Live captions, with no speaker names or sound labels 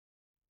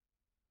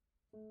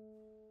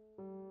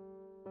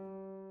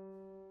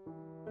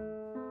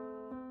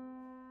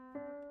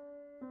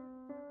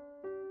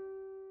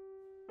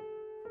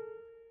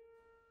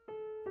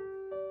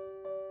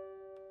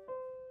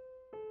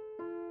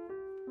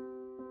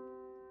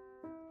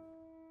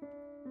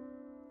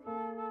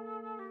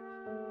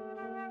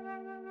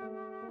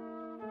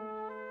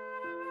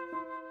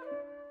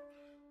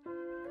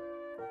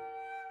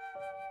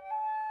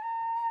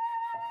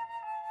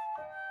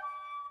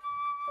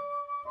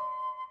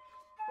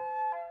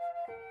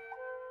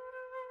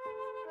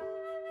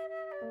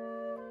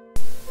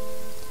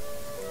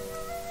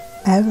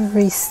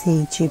Every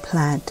seed you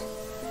plant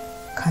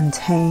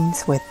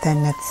contains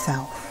within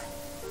itself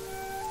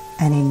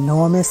an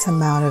enormous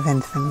amount of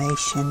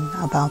information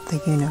about the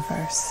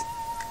universe.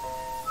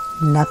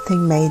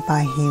 Nothing made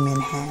by human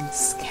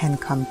hands can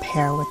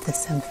compare with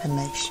this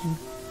information,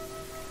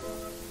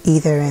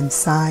 either in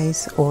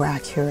size or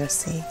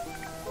accuracy.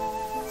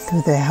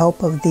 Through the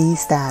help of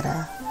these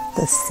data,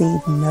 the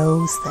seed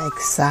knows the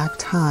exact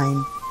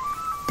time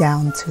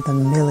down to the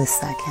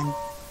millisecond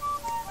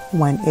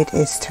when it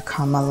is to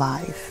come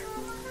alive,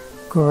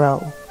 grow,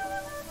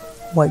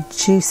 what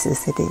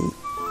juices it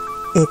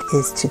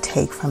is to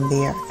take from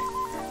the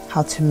earth,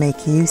 how to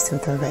make use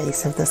of the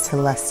rays of the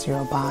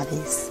celestial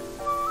bodies,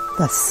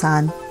 the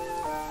sun,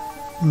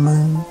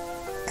 moon,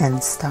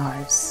 and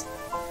stars,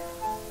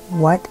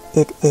 what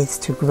it is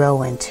to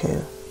grow into,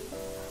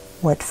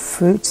 what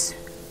fruits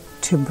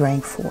to bring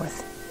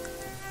forth.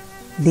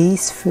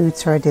 These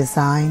fruits are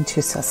designed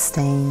to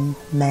sustain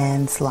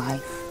man's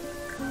life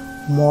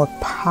more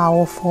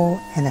powerful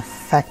and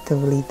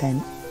effectively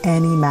than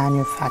any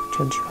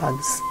manufactured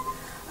drugs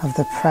of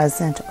the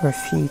present or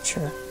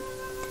future.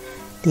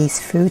 These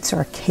fruits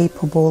are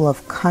capable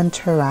of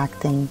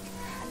counteracting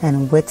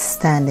and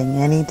withstanding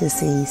any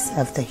disease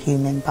of the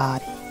human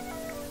body.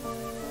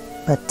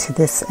 But to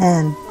this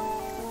end,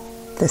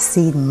 the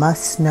seed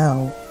must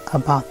know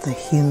about the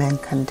human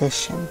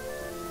condition,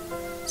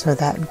 so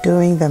that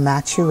during the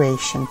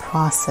maturation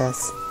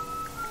process,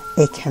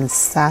 it can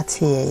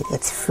satiate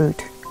its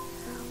fruit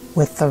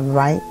with the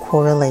right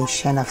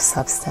correlation of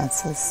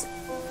substances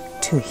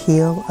to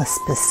heal a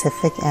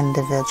specific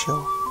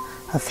individual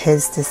of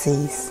his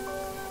disease,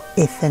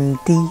 if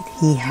indeed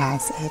he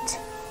has it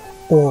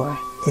or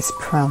is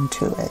prone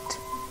to it.